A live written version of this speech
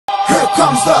Here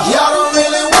comes the, y'all don't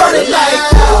really want it like,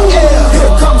 yeah.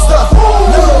 Here comes the,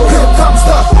 no. Here comes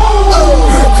the, oh.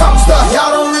 Here comes the, y'all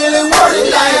don't really want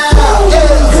it like, yeah.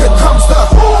 Here comes the,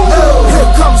 no. Here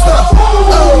comes the,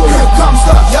 oh. Here comes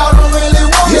the, y'all don't really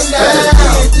want it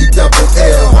like,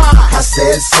 double-L. I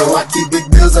said so. I keep big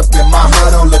bills up in my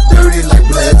heart, all the dirty like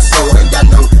blood. So ain't got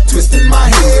no twist in my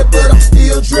head, but I'm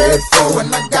still dreadful,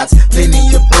 and I got plenty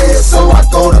of bread, so I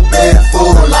go to bed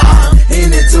full. I'm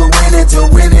in it to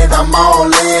win it, I'm all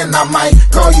in. I might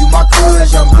call you my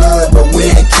cuz, young blood, but we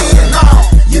ain't kin.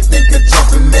 You think of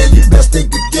jumping, man, you best think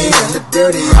again. The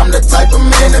dirty, I'm the type of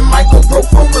man that might go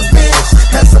broke for revenge.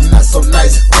 Had some not so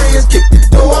nice friends, kick the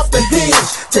door off the hinge,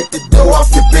 take the door off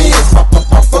your bins, pop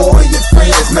for your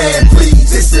friends, man,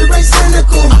 please. This shit ain't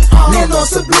cynical, man, no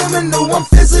subliminal. I'm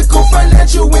physical,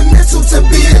 financial, and mental to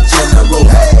be a general.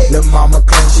 Hey, the mama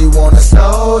claims she want a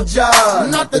soldier,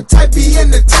 not the type be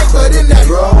in the tank, but in that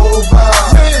Rover.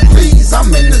 Man, please, I'm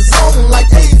in the zone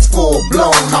like AIDS full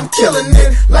blown. I'm killing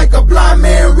it like a blind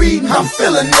man reading. I'm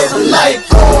feeling it like,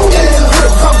 oh yeah.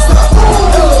 Here comes the,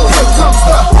 oh, here comes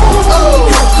the, oh,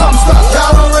 here comes the.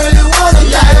 Y'all don't really want it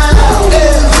like,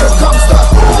 yeah. Here comes the,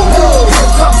 oh,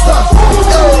 here comes the,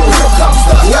 oh, here comes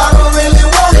the. Y'all don't really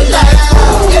want it like,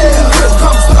 yeah. Here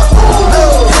comes the,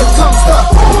 oh, here comes the,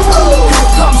 oh,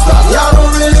 here comes the. Y'all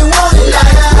don't really want it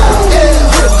like, yeah.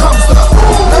 Here comes the,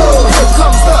 oh, here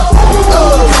comes the,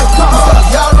 oh, here comes the.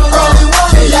 Y'all don't really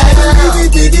want it like, he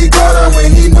think he got her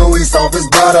when he know he's off his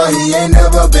butter. He ain't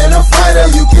never been a fighter.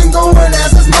 You can go and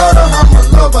ask his mother. I'm a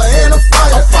lover and a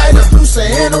fighter, producer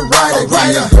and a writer.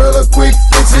 Give your girl a quick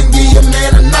fix and give your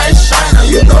man a nice shiner.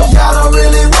 You know y'all don't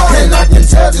really want it, and I can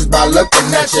tell just by looking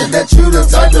at you that you the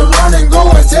type to run and go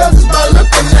and tell just by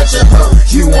looking at you.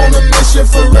 You on a mission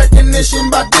for recognition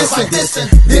by dissing.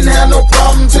 Didn't have no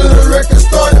problem till the record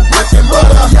started breaking, but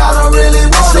y'all don't really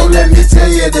want it. So let me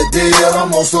tell you the deal.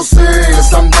 I'm also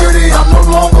serious, I'm dirty, I'm no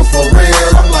longer for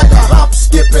real. I'm like a hop,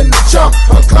 skip, and a jump,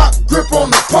 a clock grip on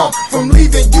the pump, from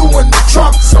leaving you in the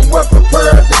trunk, somewhere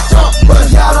prepared to dump. But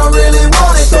y'all don't really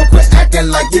want it, so quit acting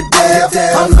like you're dead.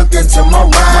 I'm looking to my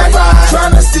right,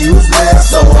 trying to see who's left.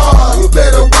 So you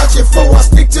better watch it before I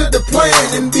stick to the plan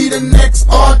and be the next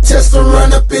artist to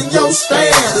run up in your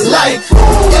stands. Like,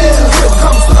 yeah, here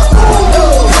comes the,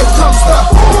 oh, here comes the,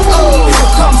 oh,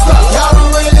 here comes the. Y'all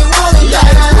don't really want it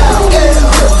like, yeah,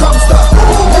 here comes the,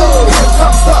 oh, here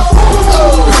comes the,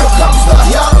 oh, here comes the.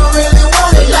 Y'all don't really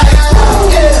want it like,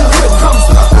 yeah, here comes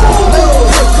the, oh,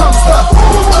 here comes the,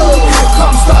 oh, here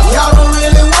comes the. Y'all don't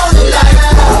really want it like,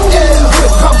 yeah,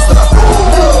 here comes the,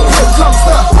 oh, here comes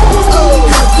the, oh,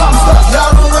 here comes the.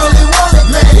 Y'all don't really want it,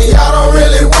 man. Y'all don't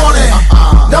really want it.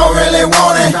 Don't really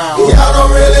want it. Y'all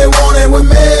don't really want it with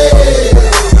me.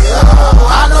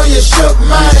 I know you shook,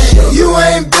 man. You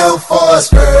ain't built for a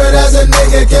skirt as a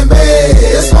nigga can be.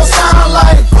 It's gon' sound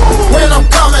like when I'm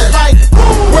coming, like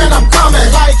when I'm coming,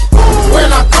 like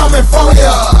when I'm coming for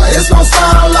ya. It's gon'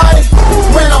 sound like